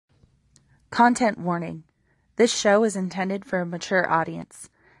Content warning. This show is intended for a mature audience.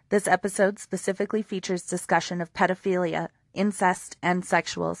 This episode specifically features discussion of pedophilia, incest, and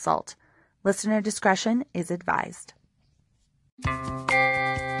sexual assault. Listener discretion is advised.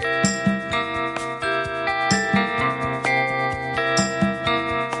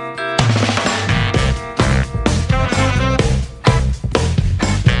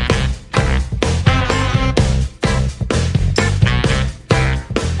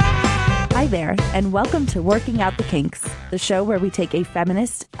 Hi there, and welcome to Working Out the Kinks, the show where we take a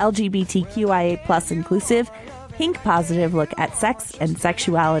feminist, LGBTQIA+ inclusive, kink-positive look at sex and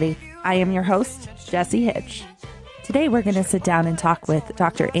sexuality. I am your host, Jessie Hitch. Today we're going to sit down and talk with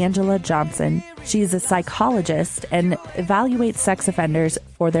Dr. Angela Johnson. She's a psychologist and evaluates sex offenders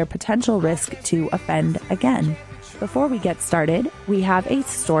for their potential risk to offend again. Before we get started, we have a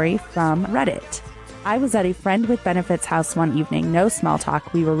story from Reddit. I was at a friend with benefits house one evening. No small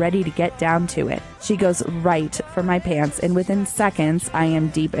talk. We were ready to get down to it. She goes right for my pants, and within seconds, I am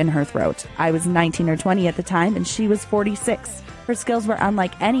deep in her throat. I was 19 or 20 at the time, and she was 46. Her skills were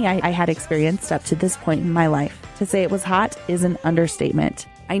unlike any I had experienced up to this point in my life. To say it was hot is an understatement.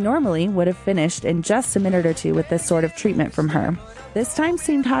 I normally would have finished in just a minute or two with this sort of treatment from her. This time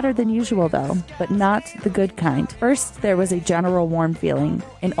seemed hotter than usual, though, but not the good kind. First, there was a general warm feeling.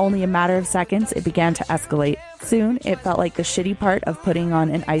 In only a matter of seconds, it began to escalate. Soon, it felt like the shitty part of putting on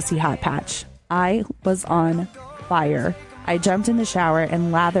an icy hot patch. I was on fire. I jumped in the shower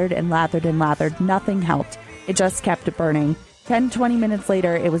and lathered and lathered and lathered. Nothing helped. It just kept burning. 10-20 minutes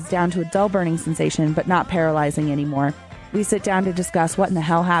later, it was down to a dull burning sensation, but not paralyzing anymore. We sit down to discuss what in the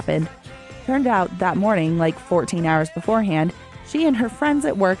hell happened. Turned out that morning, like 14 hours beforehand, she and her friends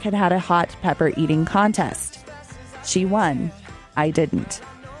at work had had a hot pepper eating contest. She won. I didn't.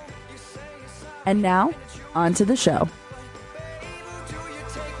 And now, on to the show.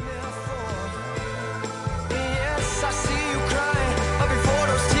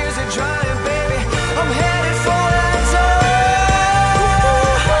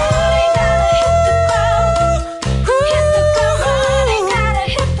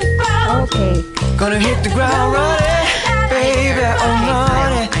 Okay. Gonna hit the ground running. Baby, I'm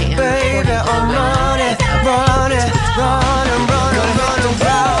running, baby, I'm running, running.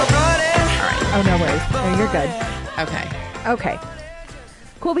 Oh, no worries. No, you're good. Okay.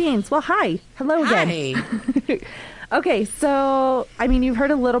 Cool beans. Well, hi. Hello again. Hi. Okay, so, I mean, you've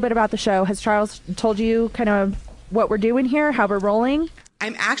heard a little bit about the show. Has Charles told you kind of what we're doing here, how we're rolling?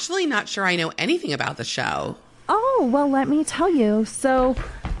 I'm actually not sure I know anything about the show. Oh, well, let me tell you. So,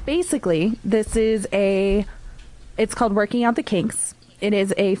 basically, it's called Working Out the Kinks. It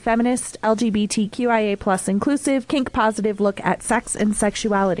is a feminist, LGBTQIA+ inclusive, kink-positive look at sex and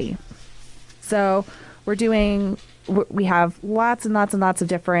sexuality. So we have lots and lots and lots of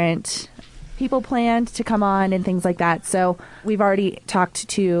different people planned to come on and things like that. So we've already talked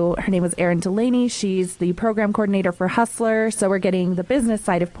to, her name was Erin Delaney. She's the program coordinator for Hustler. So we're getting the business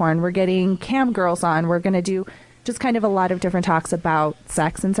side of porn. We're getting cam girls on. We're going to do just kind of a lot of different talks about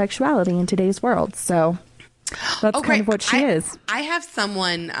sex and sexuality in today's world. So that's kind of what she is. I have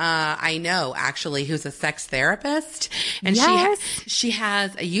someone I know actually who's a sex therapist, and yes. she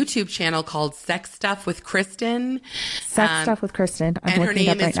has a YouTube channel called Sex Stuff with Kristen. Stuff with Kristen. And her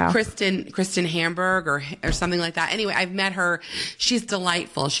name is Kristen Hamburg or something like that. Anyway, I've met her. She's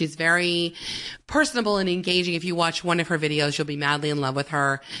delightful. She's very personable and engaging. If you watch one of her videos, you'll be madly in love with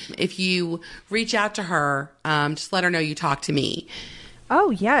her. If you reach out to her, just let her know you talked to me. Oh,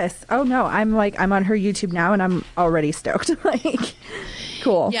 yes. Oh, no. I'm on her YouTube now, and I'm already stoked.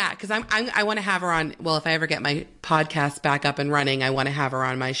 Cool. Yeah, because I want to have her on. Well, if I ever get my podcast back up and running, I want to have her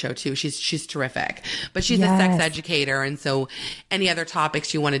on my show too. She's terrific. But she's a sex educator, and so any other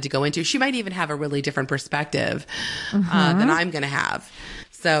topics you wanted to go into, she might even have a really different perspective than I'm going to have.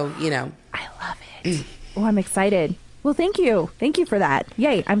 So, you know. I love it. Oh, I'm excited. Well, thank you. Thank you for that.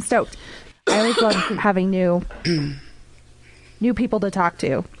 Yay, I'm stoked. I always love having new people to talk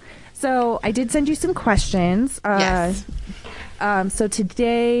to. So I did send you some questions. Yes. So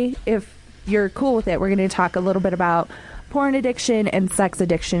today, if you're cool with it, we're going to talk a little bit about porn addiction and sex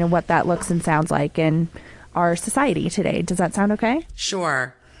addiction and what that looks and sounds like in our society today. Does that sound okay?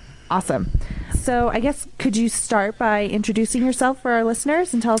 Sure. Awesome. So I guess, could you start by introducing yourself for our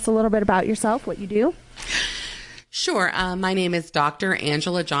listeners and tell us a little bit about yourself, what you do? Sure. My name is Dr.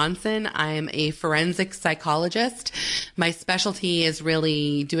 Angela Johnson. I'm a forensic psychologist. My specialty is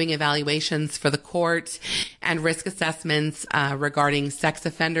really doing evaluations for the court and risk assessments regarding sex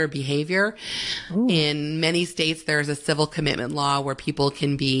offender behavior. Ooh. In many states, there's a civil commitment law where people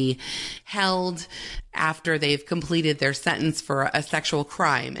can be held after they've completed their sentence for a sexual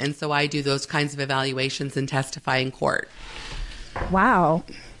crime. And so I do those kinds of evaluations and testify in court. Wow.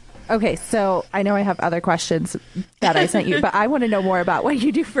 Okay, so I know I have other questions that I sent you, but I want to know more about what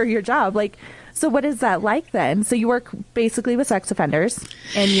you do for your job. Like, so what is that like then? So you work basically with sex offenders,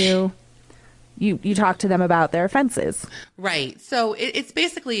 and you talk to them about their offenses. Right. So it's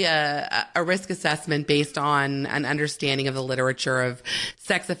basically a risk assessment based on an understanding of the literature of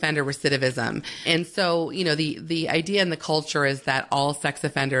sex offender recidivism. And so, you know, the idea in the culture is that all sex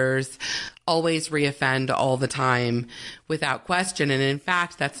offenders always reoffend all the time without question. And in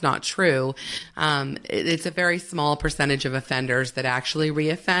fact, that's not true. It's a very small percentage of offenders that actually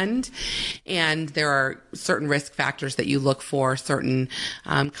reoffend. And there are certain risk factors that you look for, certain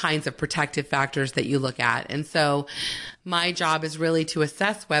kinds of protective factors that you look at. And so my job is really to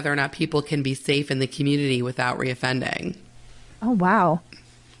assess whether or not people can be safe in the community without reoffending. Oh, wow.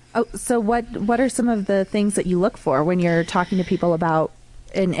 Oh, so what are some of the things that you look for when you're talking to people about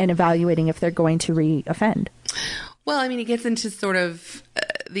and evaluating if they're going to reoffend? Well, I mean, it gets into sort of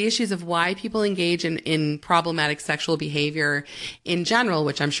the issues of why people engage in problematic sexual behavior in general,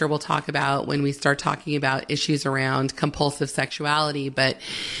 which I'm sure we'll talk about when we start talking about issues around compulsive sexuality. But,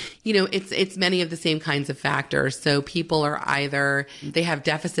 you know, it's many of the same kinds of factors. So people are either, they have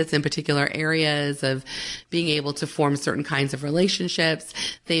deficits in particular areas of being able to form certain kinds of relationships.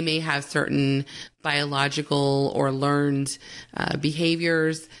 They may have certain biological or learned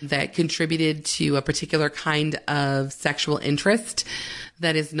behaviors that contributed to a particular kind of sexual interest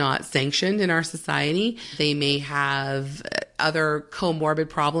that is not sanctioned in our society. They may have other comorbid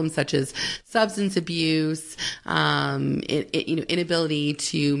problems such as substance abuse, inability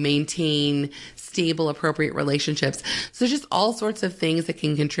to maintain stable, appropriate relationships. So just all sorts of things that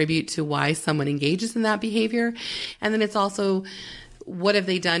can contribute to why someone engages in that behavior. And then it's also, what have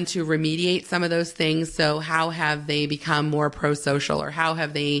they done to remediate some of those things? So how have they become more pro-social, or how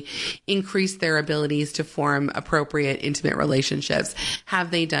have they increased their abilities to form appropriate intimate relationships? Have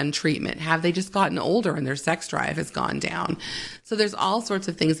they done treatment? Have they just gotten older and their sex drive has gone down? So there's all sorts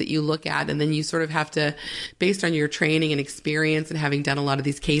of things that you look at, and then you sort of have to, based on your training and experience and having done a lot of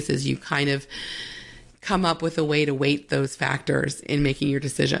these cases, you kind of come up with a way to weight those factors in making your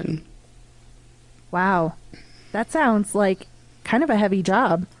decision. Wow. That sounds like kind of a heavy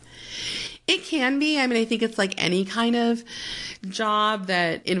job. It can be. I mean, I think it's like any kind of job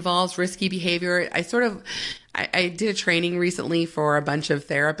that involves risky behavior. I did a training recently for a bunch of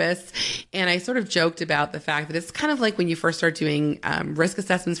therapists, and I sort of joked about the fact that it's kind of like when you first start doing risk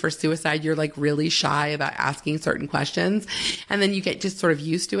assessments for suicide, you're like really shy about asking certain questions, and then you get just sort of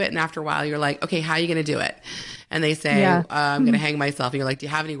used to it, and after a while you're like, okay, how are you going to do it? And they say, I'm going to hang myself, and you're like, do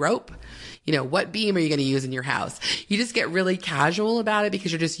you have any rope? You know, what beam are you going to use in your house? You just get really casual about it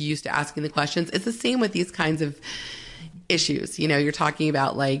because you're just used to asking the questions. It's the same with these kinds of issues. You know, you're talking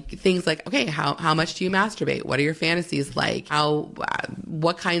about like things like, okay, how much do you masturbate? What are your fantasies like?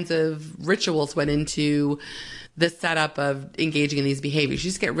 What kinds of rituals went into the setup of engaging in these behaviors? You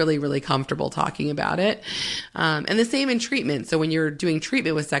just get really, really comfortable talking about it. And the same in treatment. So when you're doing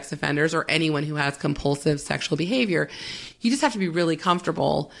treatment with sex offenders or anyone who has compulsive sexual behavior, you just have to be really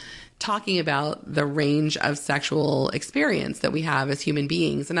comfortable talking about the range of sexual experience that we have as human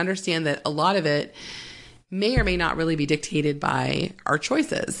beings, and understand that a lot of it may or may not really be dictated by our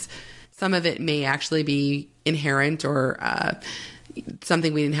choices. Some of it may actually be inherent or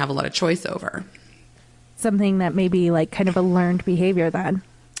something we didn't have a lot of choice over. Something that may be like kind of a learned behavior then.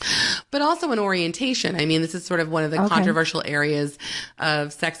 But also an orientation. I mean, this is sort of one of the controversial areas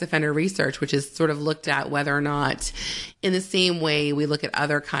of sex offender research, which is sort of looked at whether or not, in the same way we look at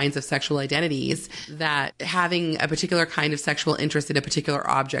other kinds of sexual identities, that having a particular kind of sexual interest in a particular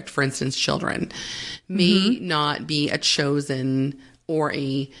object, for instance, children, may not be a chosen or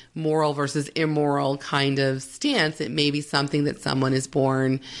a moral versus immoral kind of stance. It may be something that someone is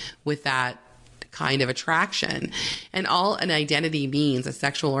born with that kind of attraction. And all an identity means, a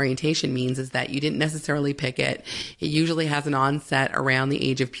sexual orientation means, is that you didn't necessarily pick it. It usually has an onset around the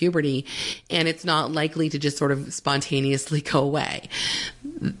age of puberty, and it's not likely to just sort of spontaneously go away.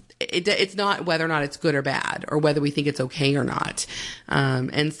 It's not whether or not it's good or bad, or whether we think it's okay or not.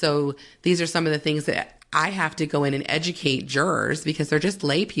 And so these are some of the things that I have to go in and educate jurors, because they're just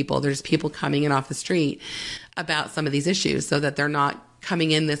lay people. They're just people coming in off the street about some of these issues, so that they're not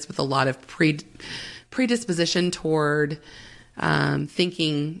coming in this with a lot of predisposition toward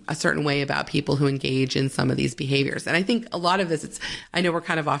thinking a certain way about people who engage in some of these behaviors. And I think a lot of this, I know we're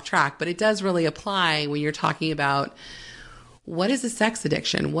kind of off track, but it does really apply when you're talking about what is a sex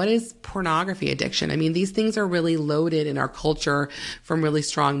addiction? What is pornography addiction? I mean, these things are really loaded in our culture from really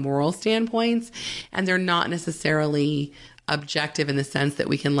strong moral standpoints, and they're not necessarily objective in the sense that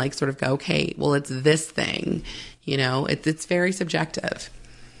we can like sort of go, okay, well, it's this thing, you know, it's very subjective.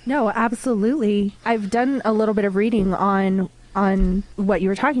 No, absolutely. I've done a little bit of reading on what you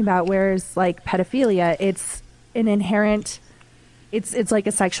were talking about, whereas like pedophilia, it's an inherent, it's like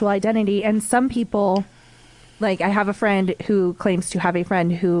a sexual identity. And some people, like I have a friend who claims to have a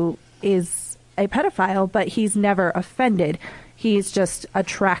friend who is a pedophile, but he's never offended. He's just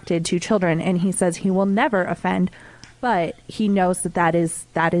attracted to children, and he says he will never offend, but he knows that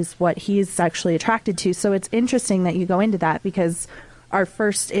is what he's sexually attracted to. So it's interesting that you go into that, because our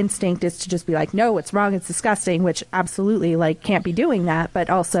first instinct is to just be like, no, it's wrong, it's disgusting, which absolutely like can't be doing that. But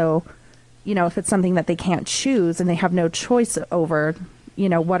also, you know, if it's something that they can't choose and they have no choice over, you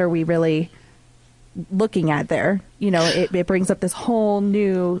know, what are we really looking at there? You know, it brings up this whole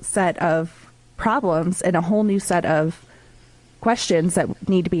new set of problems and a whole new set of questions that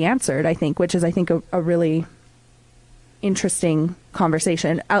need to be answered, I think, which is, I think, a really interesting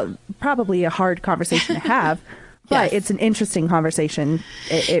conversation, probably a hard conversation to have, but yes, it's an interesting conversation,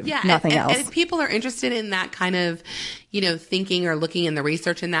 if nothing else. And if people are interested in that kind of, you know, thinking or looking in the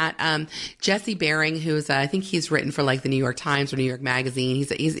research in that, Jesse Bering, who's, I think he's written for like the New York Times or New York Magazine.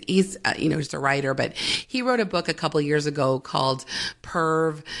 He's you know, just a writer, but he wrote a book a couple of years ago called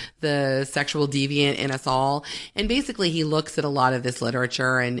Perv, the Sexual Deviant in Us All. And basically he looks at a lot of this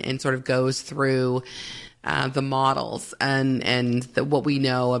literature and sort of goes through the models and what we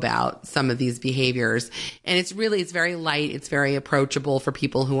know about some of these behaviors. And it's very light. It's very approachable for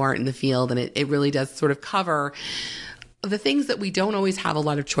people who aren't in the field. And it really does sort of cover the things that we don't always have a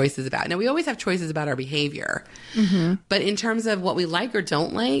lot of choices about. Now, we always have choices about our behavior, but in terms of what we like or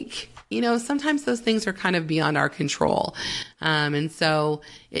don't like, you know, sometimes those things are kind of beyond our control. And so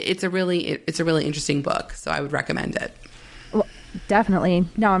it's a really interesting book. So I would recommend it. Well, definitely.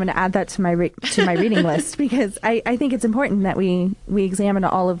 No, I'm going to add that to my reading list, because I think it's important that we examine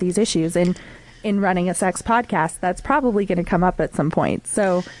all of these issues. And in running a sex podcast, that's probably going to come up at some point.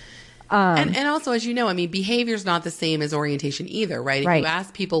 So, and also, as you know, I mean, behavior is not the same as orientation either, right? If you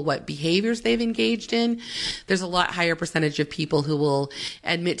ask people what behaviors they've engaged in, there's a lot higher percentage of people who will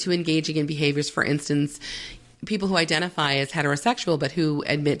admit to engaging in behaviors, for instance, people who identify as heterosexual, but who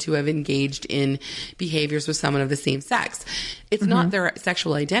admit to have engaged in behaviors with someone of the same sex. It's not their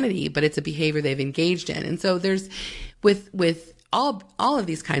sexual identity, but it's a behavior they've engaged in. And so there's, with all of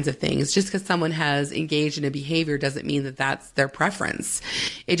these kinds of things, just because someone has engaged in a behavior doesn't mean that that's their preference.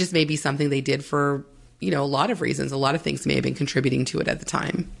 It just may be something they did for, you know, a lot of reasons. A lot of things may have been contributing to it at the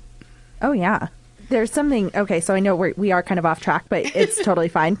time. Oh, yeah. There's something, okay, so I know we are kind of off track, but it's totally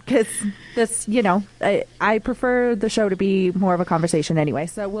fine, because this, you know, I prefer the show to be more of a conversation anyway,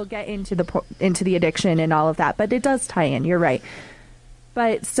 so we'll get into the addiction and all of that, but it does tie in, you're right.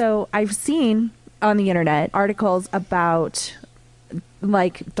 But so I've seen on the internet articles about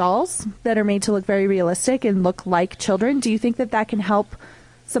like dolls that are made to look very realistic and look like children. Do you think that can help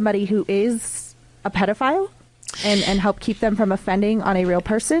somebody who is a pedophile? And help keep them from offending on a real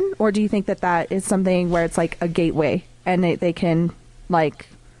person? Or do you think that is something where it's like a gateway and they can, like,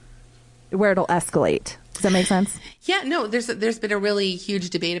 where it'll escalate? Does that make sense? Yeah, no, there's been a really huge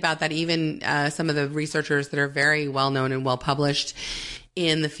debate about that. Even some of the researchers that are very well known and well published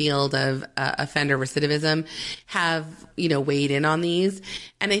in the field of offender recidivism have, you know, weighed in on these.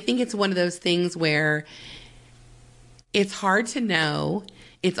 And I think it's one of those things where it's hard to know.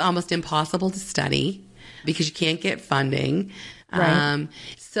 It's almost impossible to study, because you can't get funding. Right.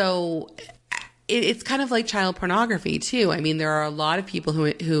 So it's kind of like child pornography too. I mean, there are a lot of people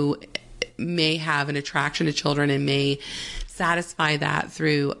who may have an attraction to children and may satisfy that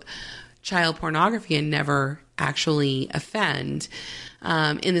through child pornography and never actually offend.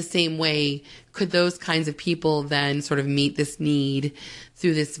 In the same way, could those kinds of people then sort of meet this need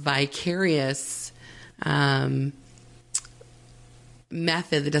through this vicarious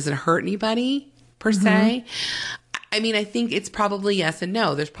method that doesn't hurt anybody per se? I mean, I think it's probably yes and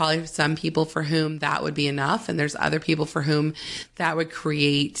no. There's probably some people for whom that would be enough, and there's other people for whom that would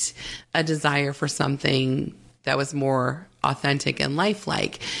create a desire for something that was more authentic and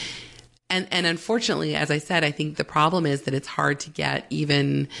lifelike. And unfortunately, as I said, I think the problem is that it's hard to get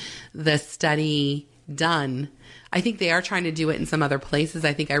even the study done. I think they are trying to do it in some other places.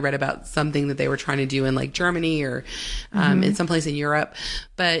 I think I read about something that they were trying to do in like Germany or in some place in Europe.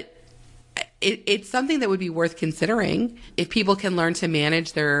 But it's something that would be worth considering if people can learn to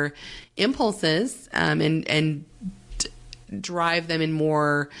manage their impulses and drive them in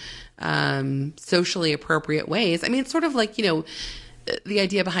more socially appropriate ways. I mean, it's sort of like, the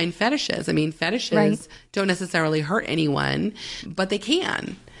idea behind fetishes. I mean, fetishes don't necessarily hurt anyone, but they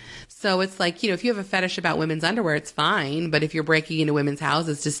can. So it's like, if you have a fetish about women's underwear, it's fine. But if you're breaking into women's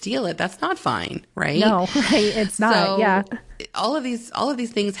houses to steal it, that's not fine, right? No, right. It's not. So yeah. All of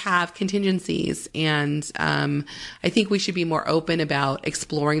these things have contingencies. And I think we should be more open about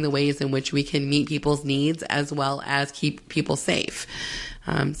exploring the ways in which we can meet people's needs as well as keep people safe.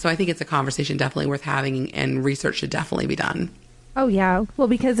 So I think it's a conversation definitely worth having, and research should definitely be done. Oh, yeah. Well,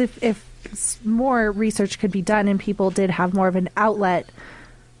 because if more research could be done and people did have more of an outlet,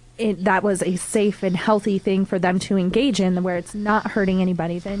 that was a safe and healthy thing for them to engage in, where it's not hurting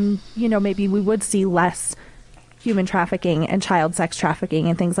anybody, then, maybe we would see less human trafficking and child sex trafficking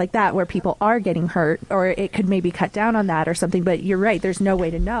and things like that, where people are getting hurt, or it could maybe cut down on that or something. But you're right. There's no way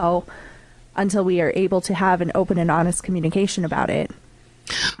to know until we are able to have an open and honest communication about it.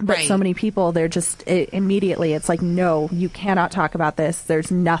 But so many people, they're just immediately, it's like, no, you cannot talk about this. There's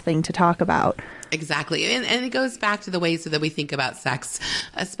nothing to talk about. Exactly. And it goes back to the ways that we think about sex,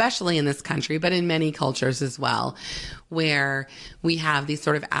 especially in this country, but in many cultures as well, where we have these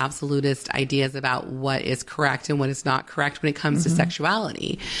sort of absolutist ideas about what is correct and what is not correct when it comes to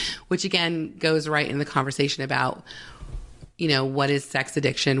sexuality, which again goes right in the conversation about, what is sex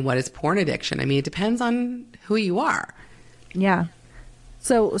addiction? What is porn addiction? I mean, it depends on who you are. Yeah.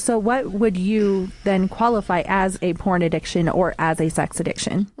 So what would you then qualify as a porn addiction or as a sex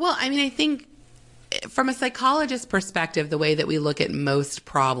addiction? Well, I mean, I think from a psychologist's perspective, the way that we look at most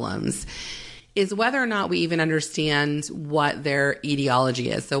problems is whether or not we even understand what their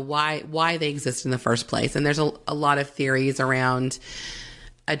etiology is. So why they exist in the first place. And there's a lot of theories around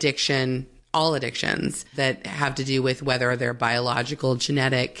addiction, all addictions, that have to do with whether they're biological,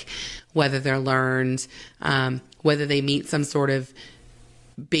 genetic, whether they're learned, whether they meet some sort of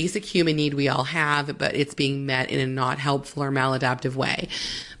basic human need we all have, but it's being met in a not helpful or maladaptive way.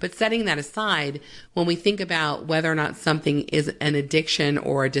 But setting that aside, when we think about whether or not something is an addiction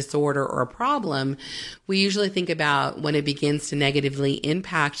or a disorder or a problem, we usually think about when it begins to negatively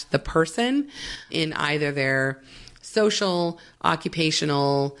impact the person in either their social,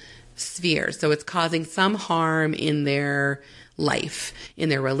 occupational sphere. So it's causing some harm in their life, in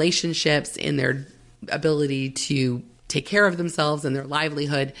their relationships, in their ability to take care of themselves and their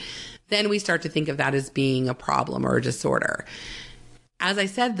livelihood. Then we start to think of that as being a problem or a disorder. As I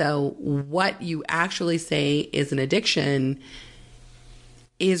said, though, what you actually say is an addiction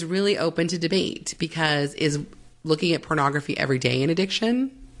is really open to debate, because is looking at pornography every day an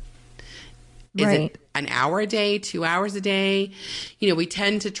addiction? Is it an hour a day, 2 hours a day? We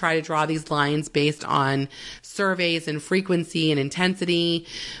tend to try to draw these lines based on surveys and frequency and intensity.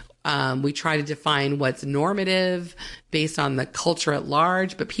 We try to define what's normative based on the culture at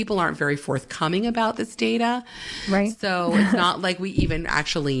large, but people aren't very forthcoming about this data. Right. So it's not like we even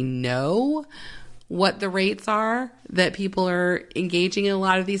actually know what the rates are that people are engaging in a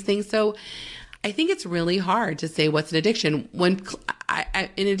lot of these things. So I think it's really hard to say what's an addiction. When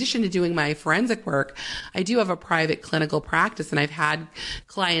in addition to doing my forensic work, I do have a private clinical practice, and I've had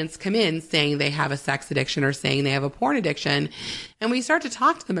clients come in saying they have a sex addiction or saying they have a porn addiction. And we start to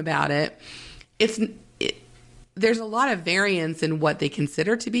talk to them about it. There's a lot of variance in what they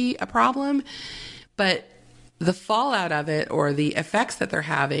consider to be a problem, but the fallout of it or the effects that they're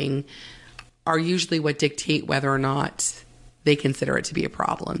having are usually what dictate whether or not they consider it to be a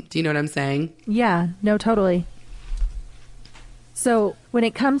problem. Do you know what I'm saying? Yeah, no, totally. So when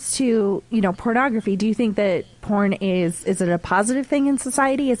it comes to, pornography, do you think that porn is it a positive thing in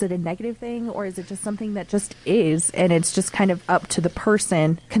society? Is it a negative thing? Or is it just something that just is, and it's just kind of up to the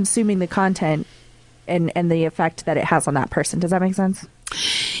person consuming the content and the effect that it has on that person? Does that make sense?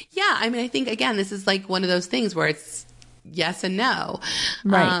 Yeah. I mean, I think, again, this is like one of those things where it's yes and no.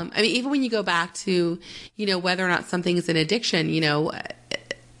 Right. I mean, even when you go back to, whether or not something is an addiction,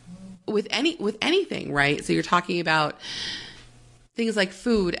 with anything, right? So you're talking about things like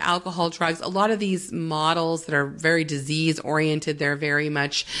food, alcohol, drugs, a lot of these models that are very disease oriented, they're very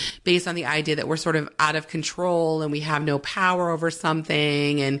much based on the idea that we're sort of out of control and we have no power over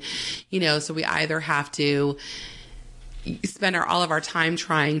something. And, so we either have to spend all of our time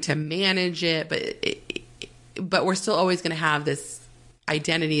trying to manage it, but we're still always going to have this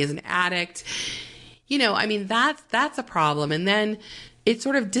identity as an addict. I mean, that's a problem. And then it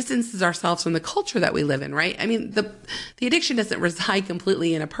sort of distances ourselves from the culture that we live in, right? I mean, the addiction doesn't reside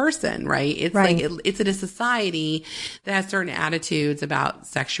completely in a person, right? It's Right. like it's in a society that has certain attitudes about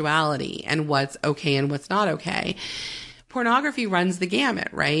sexuality and what's okay and what's not okay. Pornography runs the gamut,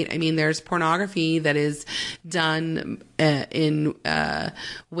 right? I mean, there's pornography that is done in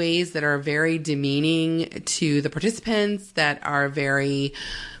ways that are very demeaning to the participants, that are very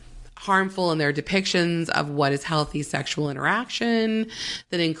harmful in their depictions of what is healthy sexual interaction,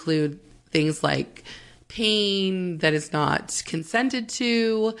 that include things like pain that is not consented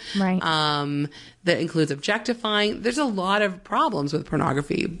to, Right. that includes objectifying. There's a lot of problems with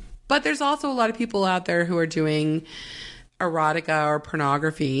pornography, but there's also a lot of people out there who are doing erotica or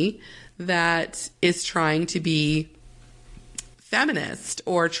pornography that is trying to be feminist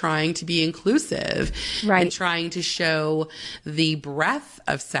or trying to be inclusive, Right. and trying to show the breadth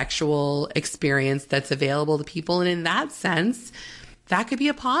of sexual experience that's available to people. And in that sense, that could be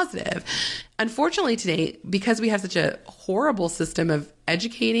a positive. Unfortunately today, because we have such a horrible system of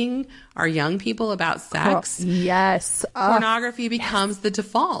educating our young people about sex, Yes. pornography becomes the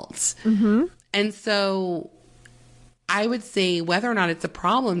default. Mm-hmm. And so I would say whether or not it's a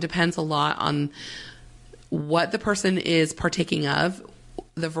problem depends a lot on what the person is partaking of,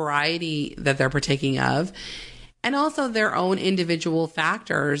 the variety that they're partaking of, and also their own individual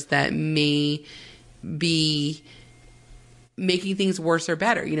factors that may be making things worse or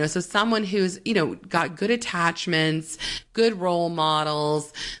better. You know, so someone who's, you know, got good attachments, good role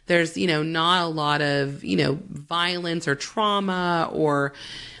models, there's, you know, not a lot of, you know, violence or trauma or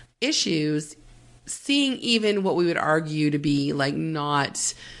issues, seeing even what we would argue to be like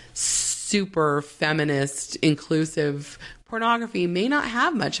not super feminist, inclusive pornography may not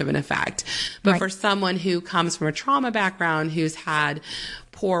have much of an effect. But Right. for someone who comes from a trauma background, who's had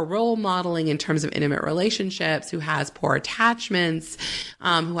poor role modeling in terms of intimate relationships, who has poor attachments,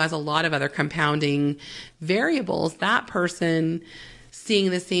 who has a lot of other compounding variables, that person seeing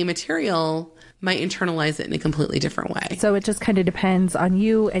the same material might internalize it in a completely different way. So it just kind of depends on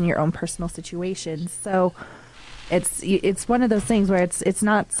you and your own personal situation. So it's one of those things where it's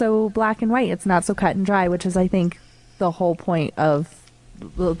not so black and white. It's not so cut and dry, which is, I think, the whole point of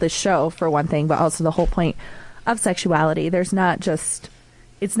the show, for one thing, but also the whole point of sexuality. It's not just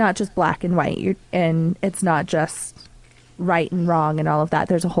black and white, and it's not just right and wrong and all of that.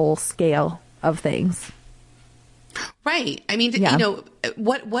 There's a whole scale of things. Right. I mean, Yeah. you know,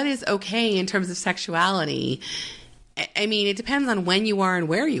 what is okay in terms of sexuality? I mean, it depends on when you are and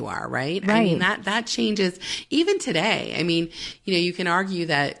where you are, right? I mean, that changes even today. I mean, you know, you can argue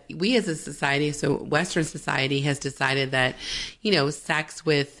that we as a society, so Western society has decided that, you know, sex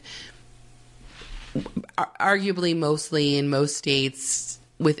with arguably mostly in most states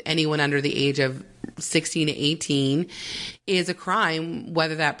with anyone under the age of 16 to 18 is a crime,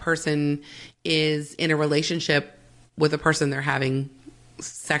 whether that person is in a relationship with a person they're having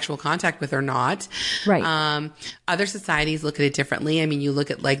sexual contact with or not. Right. Other societies look at it differently. I mean, you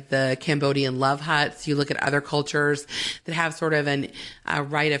look at like the Cambodian love huts, you look at other cultures that have sort of a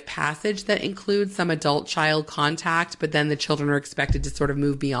rite of passage that includes some adult child contact, but then the children are expected to sort of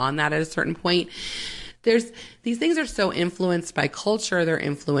move beyond that at a certain point. These things are so influenced by culture, they're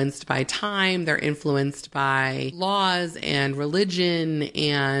influenced by time, they're influenced by laws and religion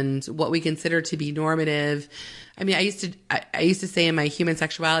and what we consider to be normative. I mean, I used to say in my human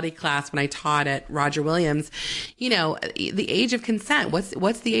sexuality class when I taught at Roger Williams, you know, the age of consent.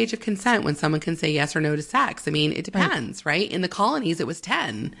 What's the age of consent when someone can say yes or no to sex? I mean, it depends, right? In the colonies, it was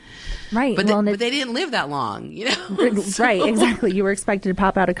 10. Right. But, Well, but they didn't live that long, you know? So- right, exactly. You were expected to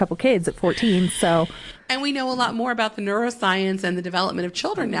pop out a couple kids at 14, so And we know a lot more about the neuroscience and the development of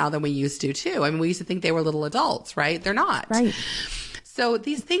children now than we used to, too. I mean, we used to think they were little adults, right? They're not. right. So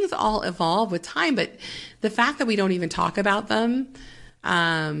these things all evolve with time, but the fact that we don't even talk about them,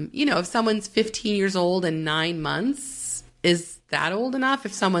 you know, if someone's 15 years old and 9 months, is that old enough?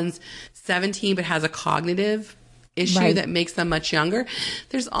 If someone's 17 but has a cognitive issue Right. that makes them much younger,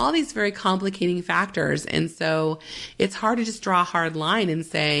 there's all these very complicating factors. And so it's hard to just draw a hard line and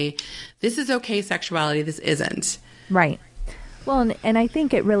say, this is okay sexuality, this isn't. Right. Well, and I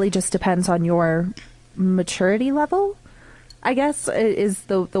think it really just depends on your maturity level, I guess, is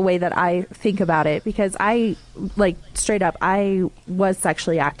the way that I think about it. Because I, like, straight up, I was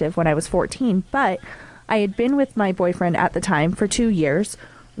sexually active when I was 14, but I had been with my boyfriend at the time for 2 years.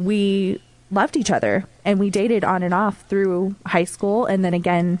 We loved each other, and we dated on and off through high school, and then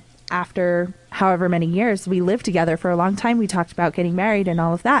again after however many years. We lived together for a long time. We talked about getting married and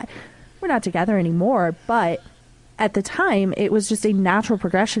all of that. We're not together anymore, but at the time, it was just a natural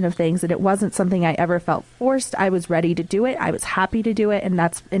progression of things, and it wasn't something I ever felt forced. I was ready to do it. I was happy to do it,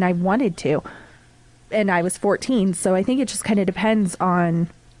 and I wanted to. And I was 14, so I think it just kind of depends on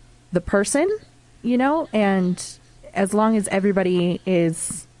the person, and as long as everybody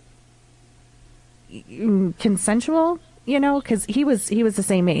is consensual, because he was the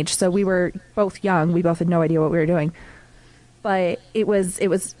same age, so we were both young. We both had no idea what we were doing, but it was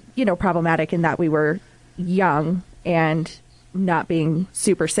problematic in that we were young and not being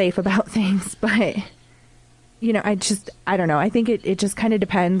super safe about things. But I don't know. I think it just kind of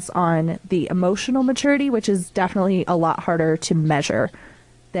depends on the emotional maturity, which is definitely a lot harder to measure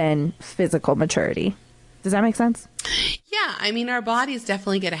than physical maturity. Does that make sense? Yeah, I mean, our bodies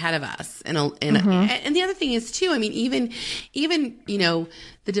definitely get ahead of us, and the other thing is too. I mean, even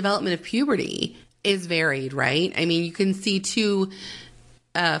the development of puberty is varied, right? I mean, you can see two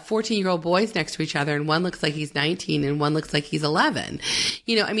 14-year-old boys next to each other, and one looks like he's 19 and one looks like he's 11.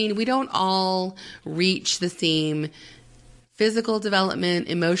 I mean, we don't all reach the same physical development,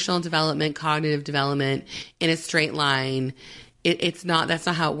 emotional development, cognitive development in a straight line. That's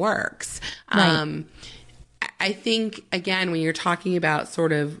not how it works. Right. I think, again, when you're talking about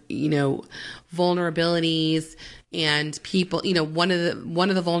sort of, vulnerabilities and people, one of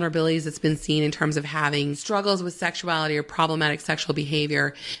the vulnerabilities that's been seen in terms of having struggles with sexuality or problematic sexual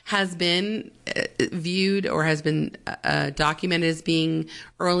behavior has been viewed or has been documented as being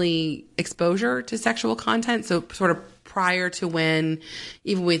early exposure to sexual content. So sort of prior to when,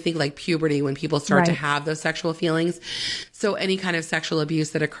 even we think like puberty, when people start to have those sexual feelings. So any kind of sexual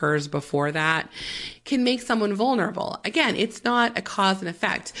abuse that occurs before that can make someone vulnerable. Again, it's not a cause and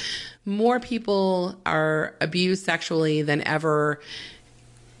effect. More people are abused sexually than ever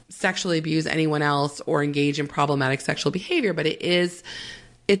sexually abuse anyone else or engage in problematic sexual behavior, but it's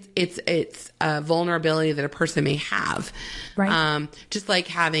a vulnerability that a person may have. Right. Just like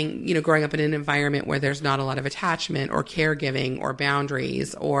having, growing up in an environment where there's not a lot of attachment or caregiving or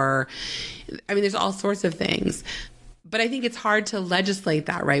boundaries there's all sorts of things. But I think it's hard to legislate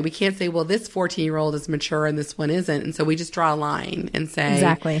that, right? We can't say, well, this 14-year-old is mature and this one isn't. And so we just draw a line and say,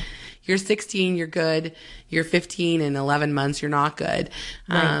 exactly. You're 16, you're good. You're 15 and 11 months, you're not good.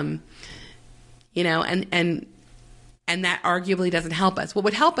 Right. And that arguably doesn't help us. What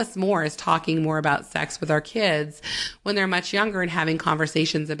would help us more is talking more about sex with our kids when they're much younger and having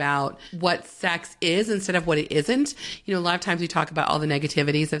conversations about what sex is instead of what it isn't. A lot of times we talk about all the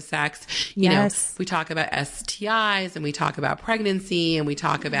negativities of sex. Yes. We talk about STIs and we talk about pregnancy and we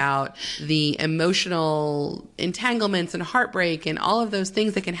talk about the emotional entanglements and heartbreak and all of those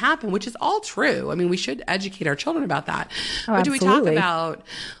things that can happen, which is all true. I mean, we should educate our children about that. Oh, but do we talk absolutely. about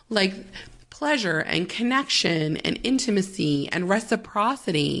like pleasure and connection and intimacy and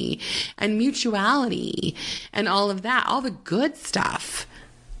reciprocity and mutuality and all of that, all the good stuff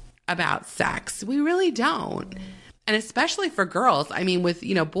about sex? We really don't. And especially for girls, I mean, with,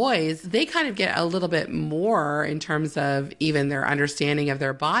 boys, they kind of get a little bit more in terms of even their understanding of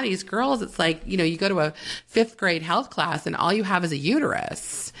their bodies. Girls, it's like, you go to a 5th grade health class and all you have is a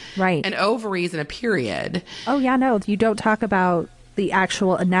uterus. Right. And ovaries and a period. Oh, yeah, no, you don't talk about the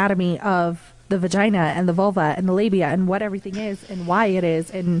actual anatomy of the vagina and the vulva and the labia and what everything is and why it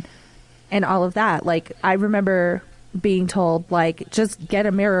is and all of that. Like, I remember being told, like, just get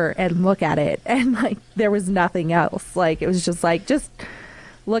a mirror and look at it. And, like, there was nothing else. Like, it was just like, just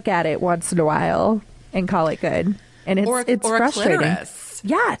look at it once in a while and call it good. And it's frustrating. A clitoris.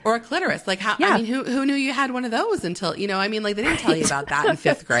 Yeah. Or a clitoris. Like, how, Yeah. I mean, who knew you had one of those until, they didn't tell you about that in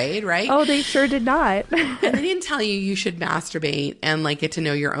 5th grade, right? Oh, they sure did not. And they didn't tell you should masturbate and like get to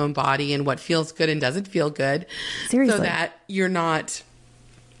know your own body and what feels good and doesn't feel good. Seriously. So that you're not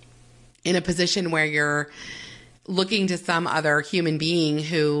in a position where you're looking to some other human being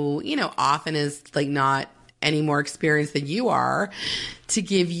who, often is like not any more experienced than you are to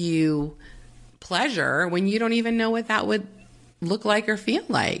give you pleasure when you don't even know what that would look like or feel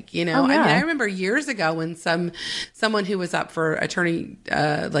like, Oh, yeah. I mean, I remember years ago when someone who was up for attorney,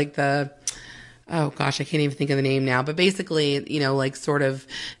 oh gosh, I can't even think of the name now, but basically, sort of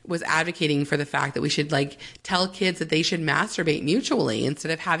was advocating for the fact that we should like tell kids that they should masturbate mutually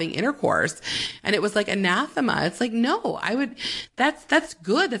instead of having intercourse. And it was like anathema. It's like, no, that's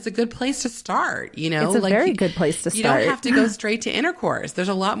good. That's a good place to start. It's a very good place to start. You don't have to go straight to intercourse. There's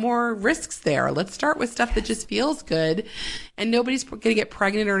a lot more risks there. Let's start with stuff that just feels good and nobody's going to get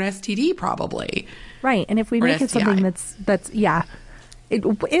pregnant or an STD probably. Right. And if we make it something that's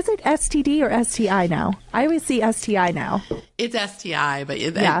Is it STD or STI now? I always see STI now. It's STI, but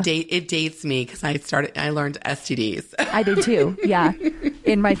it dates me because I learned STDs. I did too. Yeah.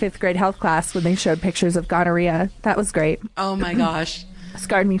 In my 5th grade health class when they showed pictures of gonorrhea. That was great. Oh my gosh.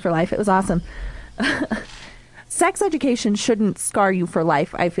 Scarred me for life. It was awesome. Sex education shouldn't scar you for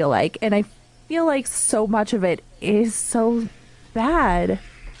life, I feel like. And I feel like so much of it is so bad.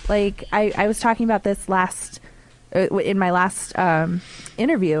 Like, I was talking about this in my last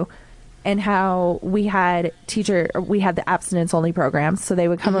interview, and how we had the abstinence only program. So they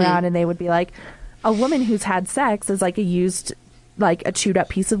would come around and they would be like, a woman who's had sex is like a chewed up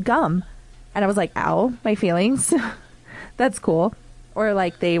piece of gum. And I was like, ow, my feelings. That's cool. Or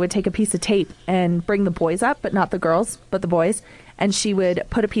like they would take a piece of tape and bring the boys up, but not the girls, but the boys. And she would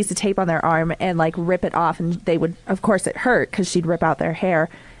put a piece of tape on their arm and like rip it off. And they would, of course it hurt because she'd rip out their hair.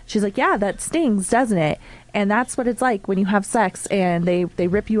 She's like, yeah, that stings, doesn't it? And that's what it's like when you have sex and they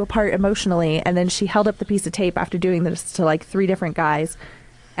rip you apart emotionally. And then she held up the piece of tape after doing this to like 3 different guys,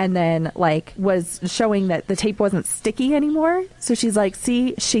 and then like was showing that the tape wasn't sticky anymore. So she's like,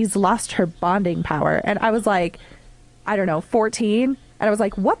 see, she's lost her bonding power. And I was like, I don't know, 14. And I was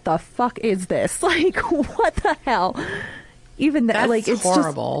like, what the fuck is this? Like, what the hell? Even that, like, it's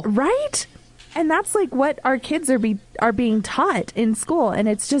horrible. Just, right? And that's like what our kids are being taught in school. And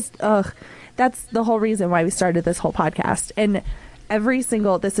it's just, that's the whole reason why we started this whole podcast. And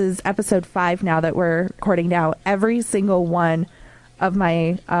this is episode 5 now that we're recording now. Every single one of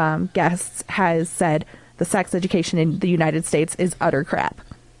my guests has said the sex education in the United States is utter crap.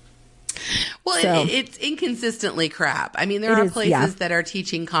 Well, so, it's inconsistently crap. I mean, there are places that are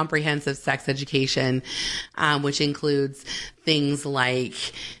teaching comprehensive sex education, which includes things like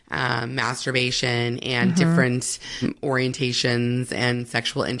masturbation and different orientations and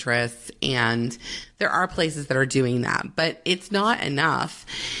sexual interests. And there are places that are doing that, but it's not enough.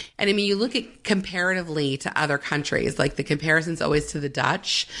 And I mean, you look at comparatively to other countries, like the comparison's always to the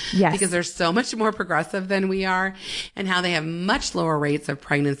Dutch, because they're so much more progressive than we are, and how they have much lower rates of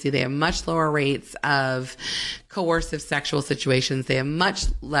pregnancy. They have much lower rates of coercive sexual situations. They have much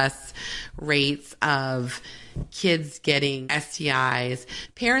less rates of kids getting STIs.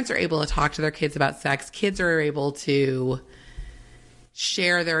 Parents are able to talk to their kids about sex. Kids are able to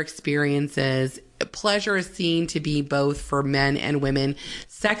share their experiences. Pleasure is seen to be both for men and women.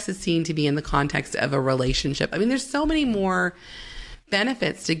 Sex is seen to be in the context of a relationship. I mean, there's so many more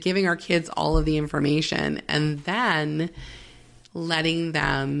benefits to giving our kids all of the information and then letting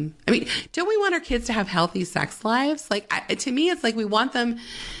them, I mean, don't we want our kids to have healthy sex lives? Like, to me, it's like we want them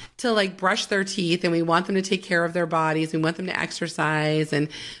to like brush their teeth, and we want them to take care of their bodies. We want them to exercise,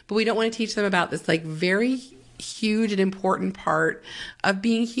 but we don't want to teach them about this like very huge and important part of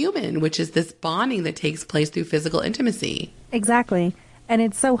being human, which is this bonding that takes place through physical intimacy. Exactly. And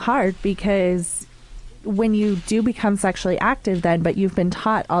it's so hard because when you do become sexually active then, but you've been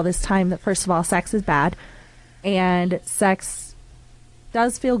taught all this time that first of all, sex is bad, and sex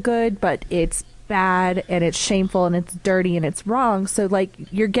does feel good, but it's bad and it's shameful and it's dirty and it's wrong. So like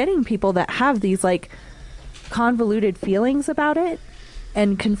you're getting people that have these like convoluted feelings about it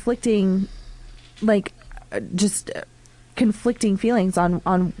and conflicting feelings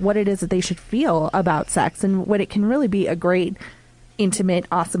on what it is that they should feel about sex and what it can really be a great, intimate,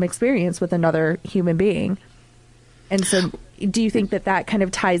 awesome experience with another human being. And so do you think that kind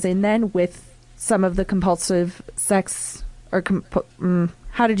of ties in then with some of the compulsive sex or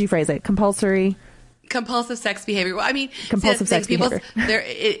how did you phrase it? Compulsive sex behavior. Well, I mean, compulsive sex behavior.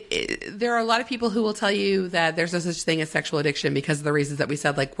 There are a lot of people who will tell you that there's no such thing as sexual addiction because of the reasons that we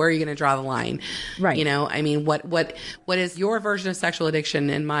said, like, where are you going to draw the line? Right. You know, I mean, what is your version of sexual addiction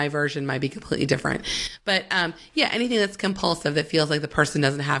and my version might be completely different. But, anything that's compulsive that feels like the person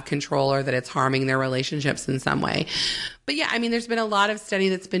doesn't have control or that it's harming their relationships in some way. But yeah, I mean, there's been a lot of study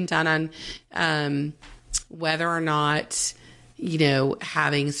that's been done on, whether or not, you know,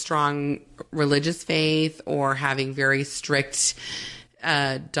 having strong religious faith or having very strict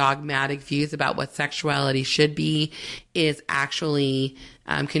dogmatic views about what sexuality should be is actually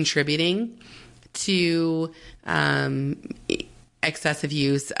contributing to excessive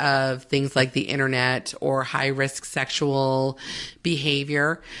use of things like the internet or high risk sexual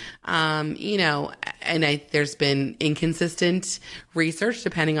behavior. You know, and there's been inconsistent research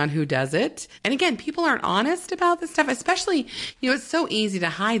depending on who does it. And again, people aren't honest about this stuff, especially, you know, it's so easy to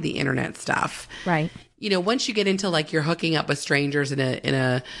hide the internet stuff. Right. You know, once you get into like you're hooking up with strangers in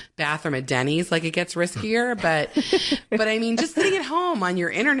a bathroom at Denny's, like it gets riskier. But I mean, just sitting at home on your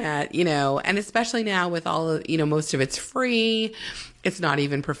internet, you know, and especially now with all of, you know, most of it's free. It's not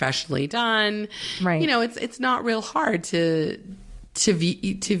even professionally done. Right. You know, it's not real hard to to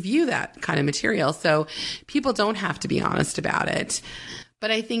view that kind of material. So people don't have to be honest about it.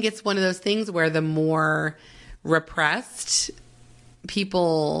 But I think it's one of those things where the more repressed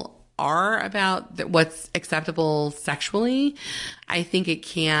people are about what's acceptable sexually, I think it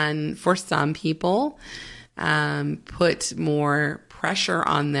can, for some people, put more pressure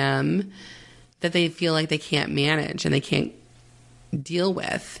on them that they feel like they can't manage and they can't deal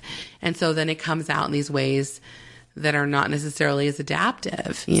with. And so then it comes out in these ways that are not necessarily as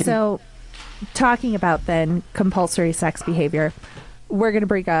adaptive. So talking about then compulsory sex behavior, we're going to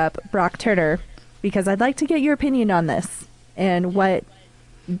bring up Brock Turner because I'd like to get your opinion on this. And what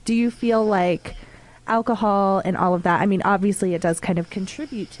do you feel like alcohol and all of that? I mean, obviously it does kind of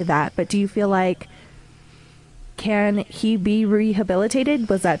contribute to that, but do you feel like can he be rehabilitated?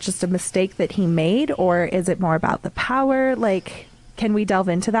 Was that just a mistake that he made, or is it more about the power? Like, can we delve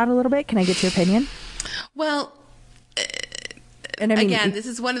into that a little bit? Can I get your opinion? Well, and I mean, again, this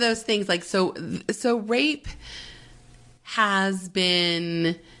is one of those things like, so rape has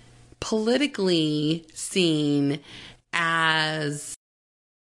been politically seen as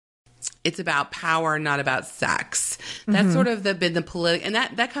it's about power, not about sex. That's sort of been the political, and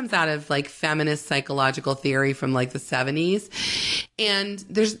that comes out of like feminist psychological theory from like the 70s. And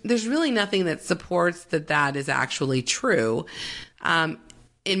there's really nothing that supports that is actually true.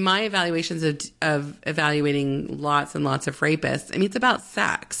 In my evaluations of evaluating lots and lots of rapists, I mean, it's about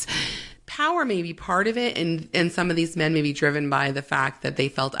sex. Power may be part of it, and some of these men may be driven by the fact that they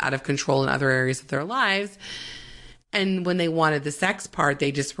felt out of control in other areas of their lives. And when they wanted the sex part,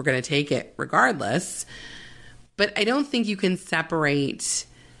 they just were going to take it regardless. But I don't think you can separate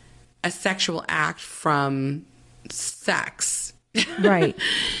a sexual act from sex. Right.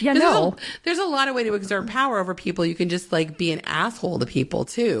 Yeah, no. There's a lot of way to exert power over people. You can just like be an asshole to people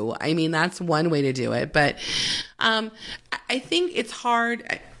too. I mean, that's one way to do it. But I think it's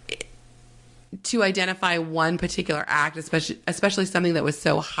hard to identify one particular act, especially something that was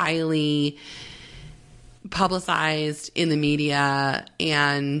so highly publicized in the media,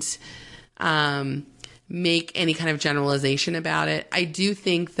 and make any kind of generalization about it. I do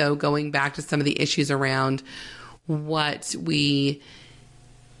think, though, going back to some of the issues around what we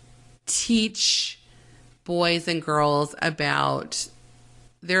teach boys and girls about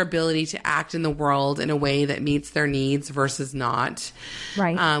their ability to act in the world in a way that meets their needs versus not.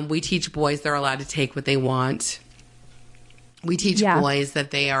 Right. We teach boys they're allowed to take what they want. We teach boys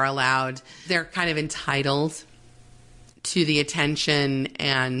that they are allowed, they're kind of entitled to the attention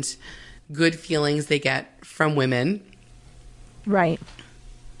and good feelings they get from women. Right.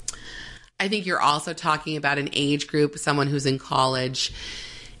 I think you're also talking about an age group, someone who's in college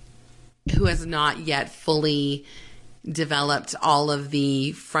who has not yet fully developed all of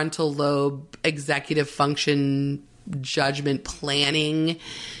the frontal lobe executive function judgment planning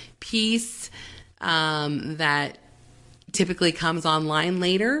piece that typically comes online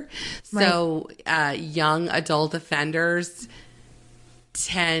later. So young adult offenders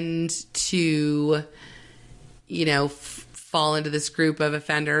tend to, fall into this group of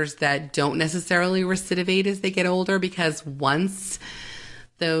offenders that don't necessarily recidivate as they get older, because once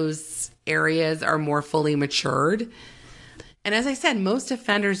those areas are more fully matured, and as I said, most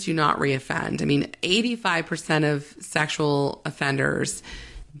offenders do not reoffend. I mean, 85% of sexual offenders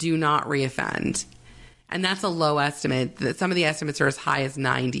do not reoffend. And that's a low estimate. Some of the estimates are as high as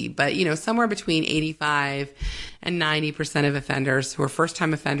 90. But, somewhere between 85 and 90% of offenders who are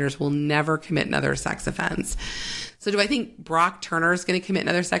first-time offenders will never commit another sex offense. So do I think Brock Turner is going to commit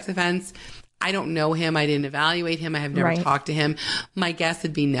another sex offense? I don't know him. I didn't evaluate him. I have never talked to him. My guess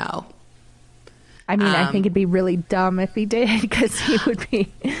would be no. I mean, I think it'd be really dumb if he did, because he would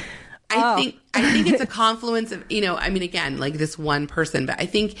be... I think it's a confluence of, again, like this one person, but I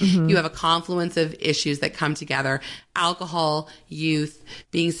think you have a confluence of issues that come together. Alcohol, youth,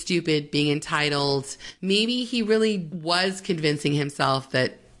 being stupid, being entitled. Maybe he really was convincing himself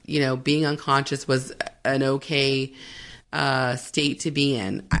that, being unconscious was an okay state to be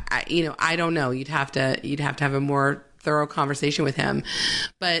in. I don't know. You'd have to have a more thorough conversation with him.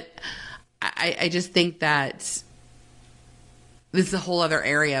 But I just think that this is a whole other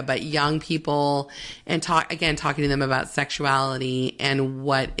area, but young people, and talking to them about sexuality and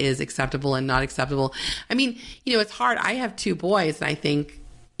what is acceptable and not acceptable. I mean, it's hard. I have two boys, and I think,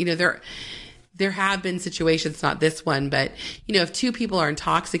 there have been situations, not this one, but, if two people are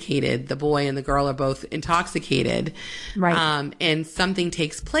intoxicated, the boy and the girl are both intoxicated, right. And something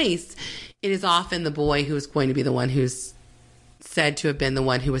takes place, it is often the boy who is going to be the one who's said to have been the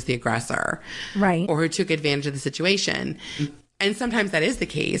one who was the aggressor, right, or who took advantage of the situation. And sometimes that is the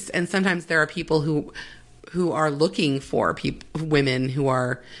case. And sometimes there are people who are looking for women who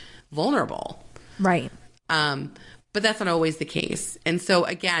are vulnerable. Right. But that's not always the case. And so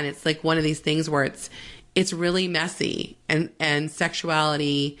again, it's like one of these things where it's really messy, and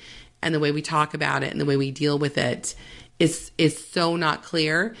sexuality and the way we talk about it and the way we deal with it is so not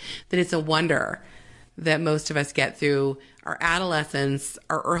clear that it's a wonder that most of us get through our adolescence,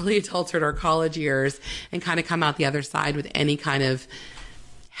 our early adulthood, our college years, and kind of come out the other side with any kind of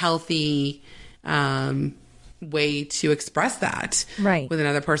healthy way to express that with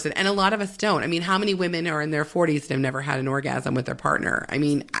another person. And a lot of us don't. I mean, how many women are in their 40s and have never had an orgasm with their partner? I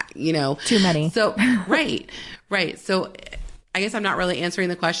mean, too many. So, right. So I guess I'm not really answering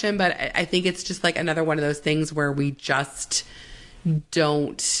the question, but I think it's just like another one of those things where we just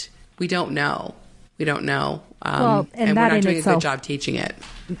don't know. We don't know. And we're that not doing itself, a good job teaching it.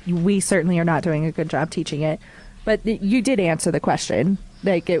 We certainly are not doing a good job teaching it. But you did answer the question.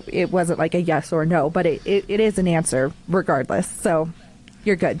 Like it wasn't like a yes or no, but it is an answer regardless. So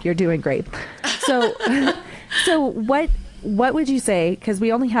you're good. You're doing great. So what would you say, because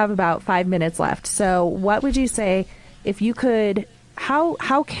we only have about 5 minutes left. So what would you say if you could,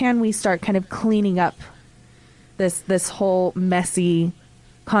 how can we start kind of cleaning up this whole messy,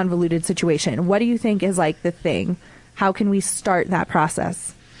 convoluted situation? What do you think is like the thing? How can we start that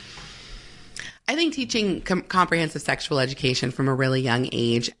process? I think teaching comprehensive sexual education from a really young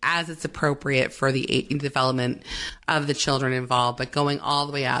age, as it's appropriate for the development of the children involved, but going all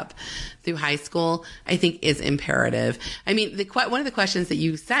the way up through high school, I think is imperative. I mean, one of the questions that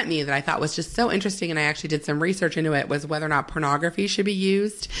you sent me that I thought was just so interesting, and I actually did some research into it, was whether or not pornography should be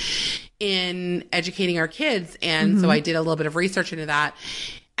used in educating our kids. And so I did a little bit of research into that.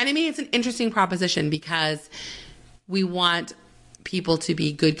 And I mean, it's an interesting proposition because we want people to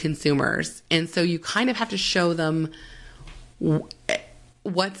be good consumers. And so you kind of have to show them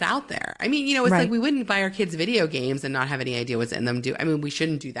what's out there. I mean, it's like we wouldn't buy our kids video games and not have any idea what's in them. I mean, we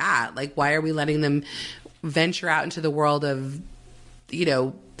shouldn't do that. Like, why are we letting them venture out into the world of,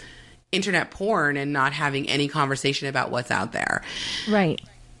 internet porn and not having any conversation about what's out there? Right.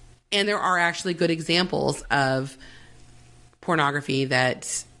 And there are actually good examples of pornography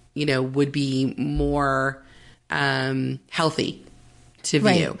that, would be more healthy to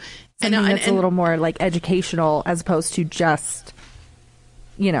view. And it's a little more like educational as opposed to just,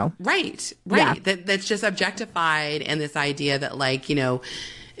 Right. Yeah. That's just objectified, and this idea that like,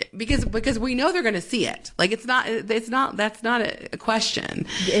 because we know they're going to see it. Like that's not a question.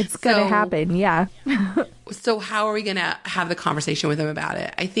 It's going to happen. Yeah. So how are we going to have the conversation with them about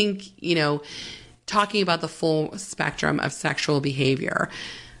it? I think, talking about the full spectrum of sexual behavior,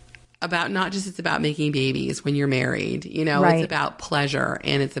 about not just it's about making babies when you're married, it's about pleasure,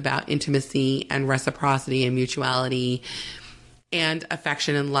 and it's about intimacy and reciprocity and mutuality and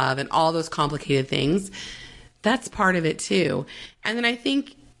affection and love and all those complicated things. That's part of it too. And then I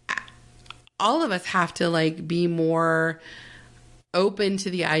think all of us have to like be more open to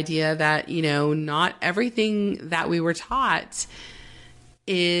the idea that, not everything that we were taught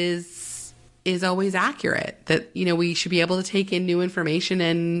is always accurate, that, we should be able to take in new information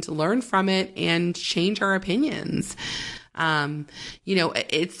and learn from it and change our opinions.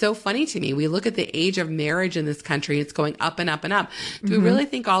 It's so funny to me. We look at the age of marriage in this country, it's going up and up and up. Do we really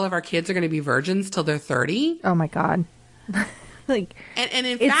think all of our kids are going to be virgins till they're 30? Oh my God. And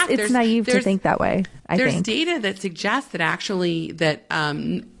in fact, it's naive to think that way. There's data that suggests that actually that,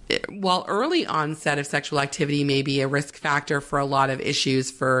 while early onset of sexual activity may be a risk factor for a lot of issues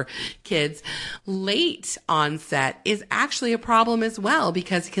for kids, late onset is actually a problem as well,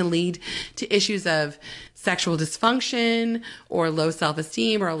 because it can lead to issues of sexual dysfunction or low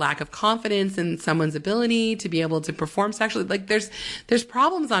self-esteem or a lack of confidence in someone's ability to be able to perform sexually. Like there's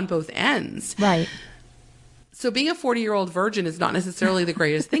problems on both ends. Right. So being a 40-year-old virgin is not necessarily the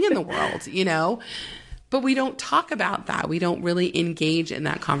greatest thing in the world, But we don't talk about that. We don't really engage in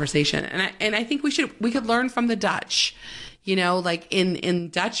that conversation. And I think we could learn from the Dutch. Like in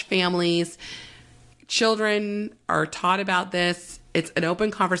Dutch families, children are taught about this. It's an open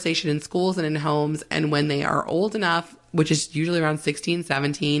conversation in schools and in homes. And when they are old enough, which is usually around 16,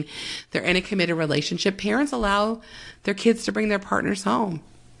 17, they're in a committed relationship, parents allow their kids to bring their partners home.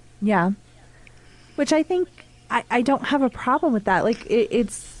 Yeah. Which I think I don't have a problem with that. Like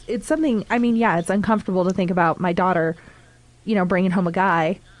it's something, I mean, yeah, it's uncomfortable to think about my daughter, bringing home a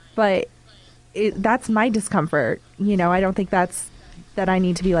guy, but that's my discomfort. I don't think that I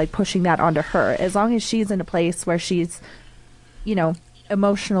need to be like pushing that onto her. As long as she's in a place where she's,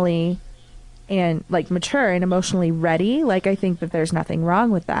 emotionally and like mature and emotionally ready, like I think that there's nothing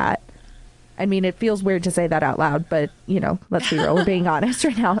wrong with that. I mean, it feels weird to say that out loud, but, you know, let's be real. We're being honest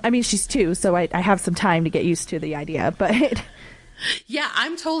right now. I mean, she's 2, so I have some time to get used to the idea, but... Yeah,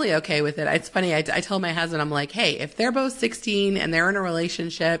 I'm totally okay with it. It's funny. I told my husband, I'm like, hey, if they're both 16 and they're in a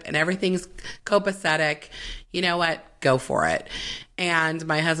relationship and everything's copacetic, you know what? Go for it. And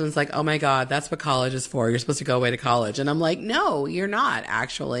my husband's like, oh my God, that's what college is for. You're supposed to go away to college. And I'm like, no, you're not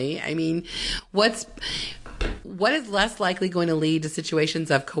actually. I mean, what is less likely going to lead to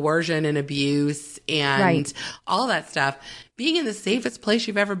situations of coercion and abuse and all that stuff? Being in the safest place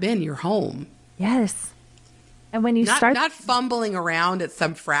you've ever been, your home. Yes. And when you not fumbling around at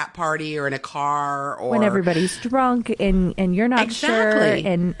some frat party or in a car or when everybody's drunk and you're not sure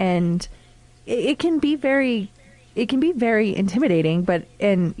and it can be very intimidating, but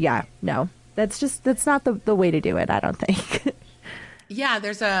that's not the way to do it, I don't think. Yeah,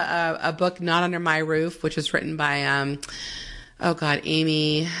 there's a book, Not Under My Roof, which was written by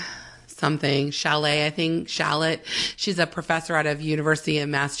Amy something, Chalet, I think, Shalit. She's a professor out of University of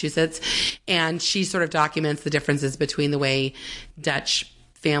Massachusetts, and she sort of documents the differences between the way Dutch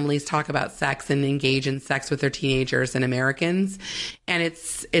families talk about sex and engage in sex with their teenagers and Americans. And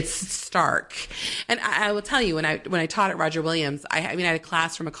it's stark. And I will tell you, when I taught at Roger Williams, I had a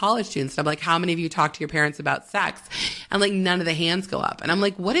class from a college student, and I'm like, how many of you talk to your parents about sex? And like, none of the hands go up. And I'm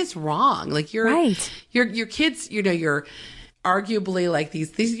like, what is wrong? Like, your kids, you know, you're arguably like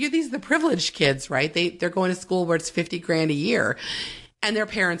these are the privileged kids, right? They're going to school where it's $50,000 a year and their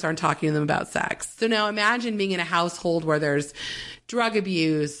parents aren't talking to them about sex. So now imagine being in a household where there's drug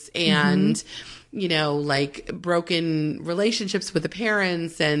abuse and, you know, like broken relationships with the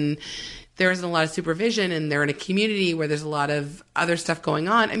parents, and there isn't a lot of supervision, and they're in a community where there's a lot of other stuff going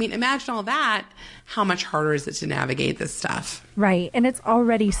on. I mean, imagine all that. How much harder is it to navigate this stuff? Right. And it's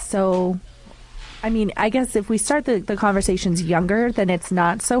already so... I mean, I guess if we start the conversations younger, then it's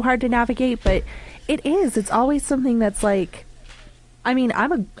not so hard to navigate, but it is. It's always something that's like, I mean,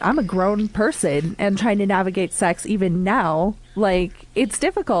 I'm a grown person and trying to navigate sex even now. Like, it's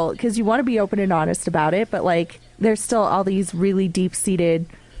difficult because you want to be open and honest about it, but like, there's still all these really deep-seated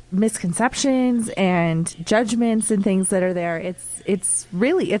misconceptions and judgments and things that are there. It's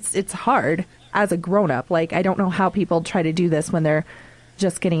really hard as a grown-up. Like, I don't know how people try to do this when they're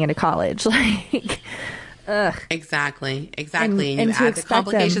just getting into college. Like, ugh. Exactly. And you add the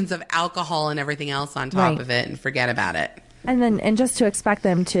complications of alcohol and everything else on top of it and forget about it. And just to expect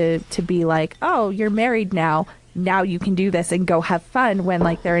them to be like, oh, you're married now you can do this and go have fun, when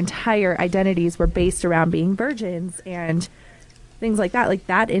like their entire identities were based around being virgins and things like that. Like,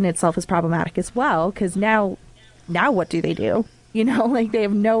 that in itself is problematic as well, because now what do they do? You know, like, they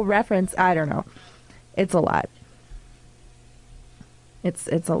have no reference. I don't know. It's a lot.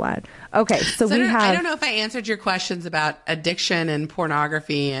 It's a lot. Okay, so we have... I don't know if I answered your questions about addiction and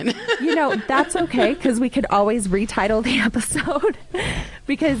pornography and... You know, that's okay, because we could always retitle the episode.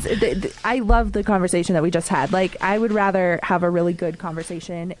 Because I love the conversation that we just had. Like, I would rather have a really good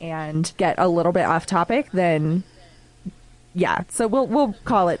conversation and get a little bit off topic than... Yeah, so we'll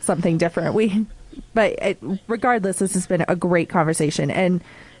call it something different. But regardless, this has been a great conversation, and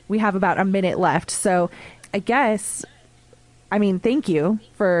we have about a minute left. So I guess... I mean, thank you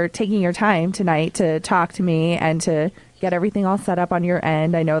for taking your time tonight to talk to me and to get everything all set up on your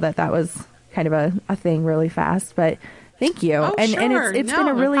end. I know that was kind of a thing really fast, but thank you. Oh, and sure. It's been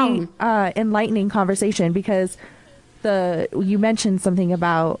a really enlightening conversation, because you mentioned something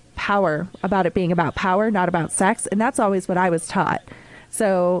about power, about it being about power, not about sex. And that's always what I was taught.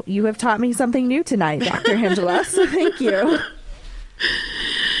 So you have taught me something new tonight, Dr. Angela. So thank you.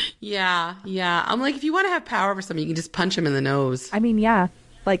 Yeah. I'm like, if you want to have power over something, you can just punch him in the nose. I mean, yeah,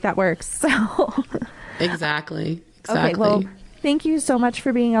 like that works. So Exactly. Okay, well, thank you so much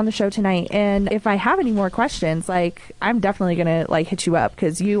for being on the show tonight. And if I have any more questions, like, I'm definitely going to hit you up,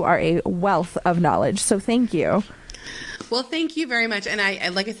 because you are a wealth of knowledge. So thank you. Well, thank you very much. And I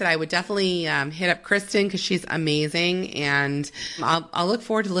like I said, I would definitely hit up Kristen, because she's amazing. And I'll look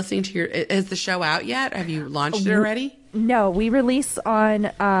forward to listening to is the show out yet? Have you launched it already? No, we release on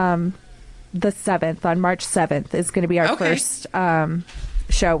the 7th, on March 7th is going to be our first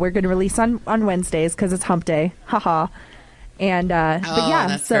show. We're going to release on Wednesdays because it's hump day. Haha. And but yeah,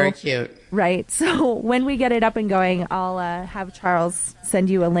 that's very cute. Right. So when we get it up and going, I'll have Charles send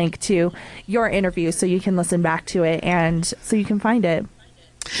you a link to your interview so you can listen back to it and so you can find it.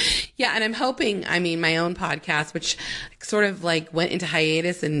 Yeah, and I'm hoping, my own podcast, which sort of went into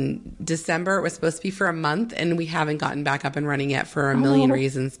hiatus in December. It was supposed to be for a month, and we haven't gotten back up and running yet for a million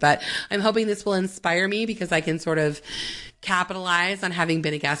reasons. But I'm hoping this will inspire me, because I can sort of capitalize on having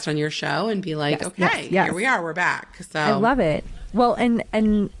been a guest on your show and be like, yes. Here we are, we're back. So I love it. Well,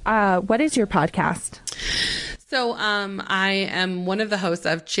 and what is your podcast? So I am one of the hosts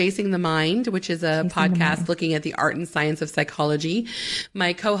of Chasing the Mind, which is a podcast looking at the art and science of psychology.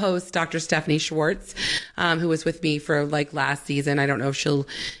 My co-host, Dr. Stephanie Schwartz, who was with me for like last season. I don't know if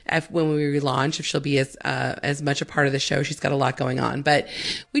when we relaunch, if she'll be as much a part of the show. She's got a lot going on, but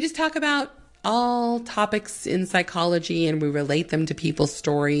we just talk about all topics in psychology and we relate them to people's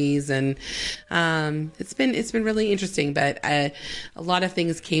stories. And it's been really interesting, but a lot of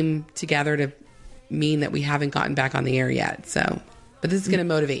things came together to mean that we haven't gotten back on the air yet. But this is going to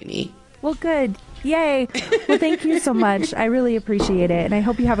motivate me. Well, good. Yay. Well, thank you so much. I really appreciate it. And I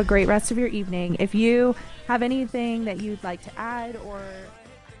hope you have a great rest of your evening. If you have anything that you'd like to add or...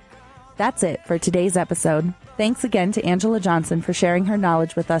 That's it for today's episode. Thanks again to Angela Johnson for sharing her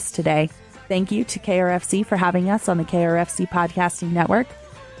knowledge with us today. Thank you to KRFC for having us on the KRFC Podcasting Network.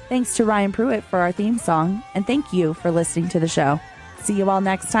 Thanks to Ryan Pruitt for our theme song. And thank you for listening to the show. See you all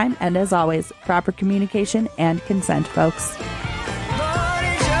next time, and as always, proper communication and consent, folks.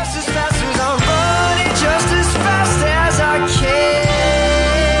 Running just as fast as I'm running, just as fast as I can.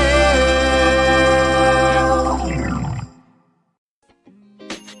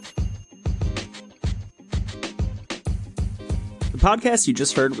 The podcast you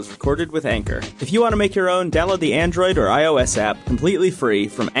just heard was recorded with Anchor. If you want to make your own, download the Android or iOS app completely free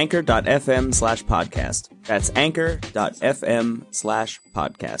from anchor.fm/podcast. That's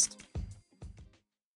anchor.fm/podcast.